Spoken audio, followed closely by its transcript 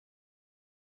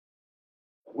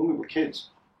when we were kids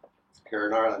here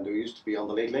in Ireland, there used to be on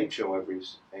the Late Late Show every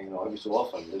so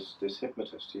often. This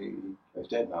hypnotist, he's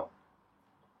dead now.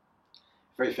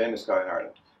 Very famous guy in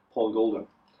Ireland, Paul Golden,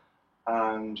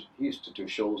 and he used to do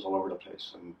shows all over the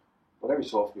place. But every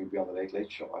so often he'd be on the Late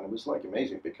Late Show, and it was like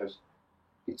amazing because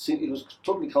it was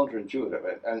totally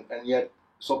counterintuitive and yet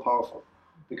so powerful,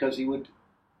 because he would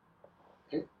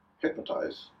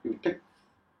hypnotize. He would pick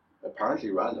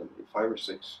apparently randomly 5 or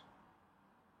 6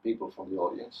 people from the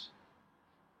audience,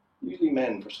 usually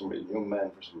men for some reason, young men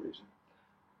for some reason,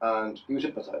 and he would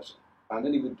hypnotize them, and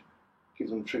then he would give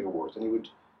them trigger words, and he would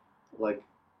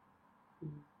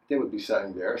they would be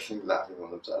sitting there, laughing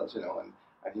on themselves, and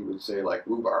he would say like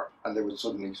rhubarb, and they would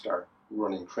suddenly start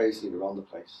running crazily around the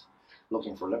place,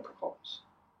 looking for leprechauns,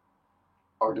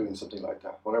 or doing something like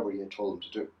that, whatever he had told them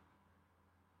to do.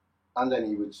 And then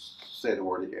he would say the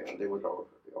word again, and they would,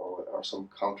 or some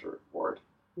counter word,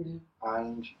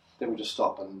 and they would just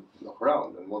stop and look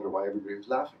around and wonder why everybody was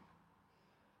laughing.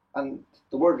 And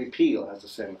the word repeal has the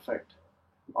same effect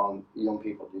on young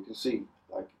people. You can see,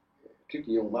 like,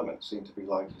 particularly young women seem to be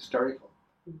like hysterical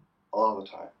a lot of the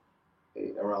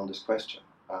time around this question,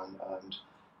 and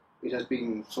it has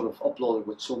been sort of uploaded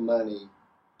with so many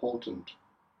potent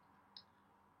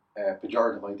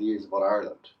pejorative ideas about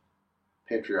Ireland,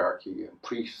 patriarchy and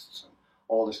priests and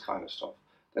all this kind of stuff,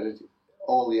 that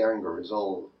all the anger is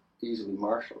all easily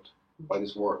marshalled by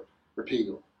this word,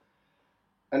 repeal.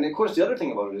 And of course the other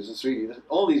thing about it is it's really,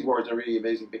 all these words are really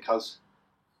amazing because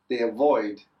they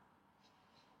avoid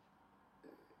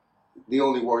the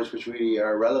only words which really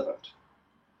are relevant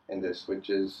in this, which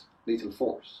is lethal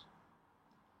force,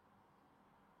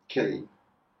 killing,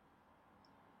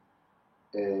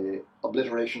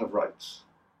 obliteration of rights.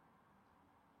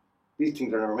 These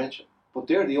things are never mentioned, but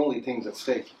they're the only things at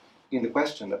stake in the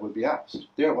question that will be asked.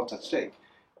 They're what's at stake.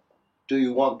 Do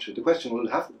you want to? The question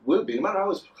will be, no matter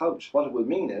how it's couched, what it will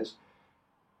mean is,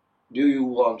 do you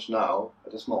want now,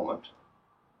 at this moment,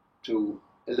 to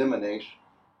eliminate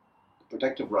the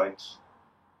protective rights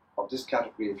of this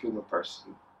category of human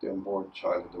person, the unborn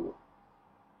child in the womb?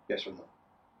 Yes or no?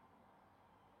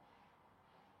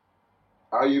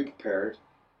 Are you prepared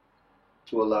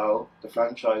to allow the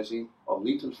franchising of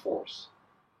lethal force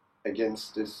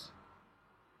against this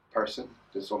person,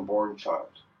 this unborn child,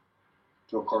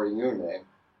 to occur in your name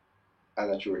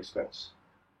and at your expense?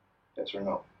 Yes or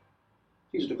no?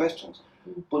 These are the questions.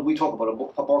 But we talk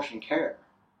about abortion care,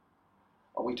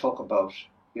 or we talk about,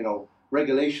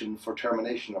 regulation for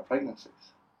termination of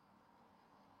pregnancies.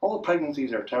 All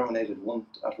pregnancies are terminated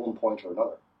at one point or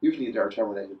another. Usually they are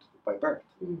terminated by birth.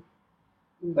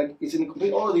 Like, it's in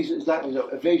complete, all of these is language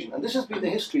of evasion, and this has been the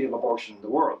history of abortion in the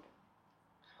world.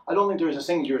 I don't think there is a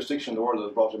single jurisdiction in the world that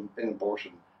has brought in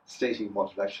abortion stating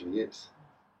what it actually is.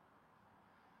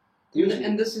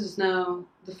 And this is now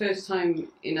the first time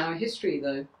in our history,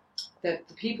 though, that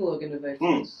the people are going to vote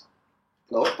for this.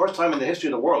 No, first time in the history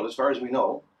of the world, as far as we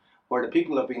know, where the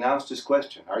people have been asked this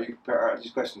question: Are you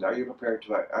prepared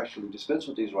to actually dispense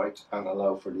with these rights and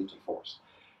allow for lethal force?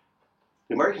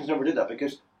 The Americans never did that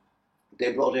because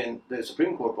they brought in, the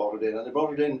Supreme Court brought it in, and they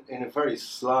brought it in a very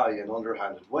sly and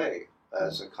underhanded way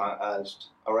as a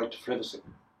right to privacy.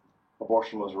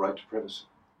 Abortion was a right to privacy.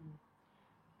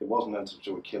 It wasn't anything to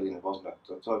do with killing. It wasn't that.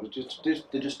 So it was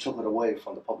they just took it away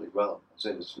from the public realm and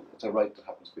said it's a right that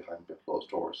happens behind closed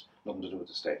doors, nothing to do with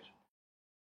the state.